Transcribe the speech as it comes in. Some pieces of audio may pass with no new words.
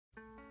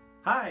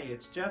Hi,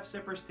 it's Jeff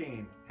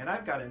Sipperstein, and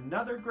I've got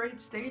another great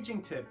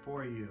staging tip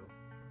for you.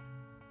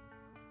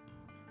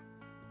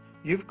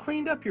 You've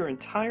cleaned up your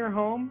entire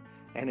home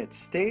and it's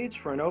staged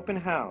for an open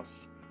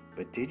house.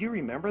 But did you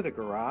remember the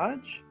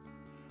garage?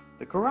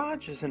 The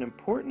garage is an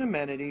important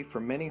amenity for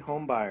many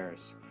home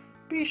buyers.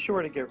 Be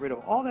sure to get rid of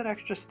all that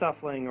extra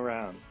stuff laying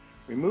around.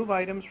 Remove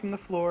items from the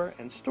floor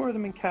and store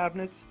them in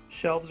cabinets,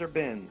 shelves, or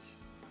bins.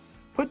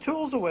 Put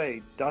tools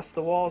away, dust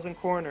the walls and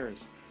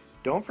corners.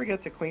 Don't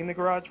forget to clean the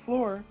garage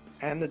floor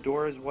and the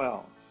door as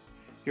well.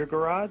 Your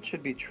garage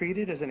should be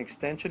treated as an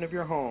extension of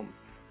your home,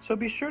 so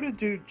be sure to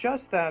do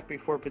just that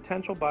before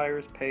potential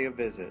buyers pay a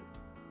visit.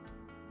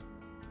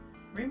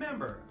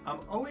 Remember,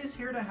 I'm always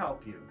here to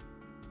help you,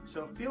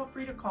 so feel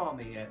free to call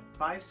me at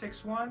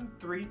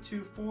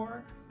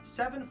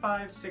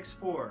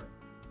 561-324-7564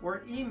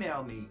 or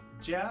email me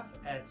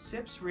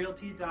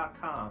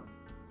jeff@sipsrealty.com.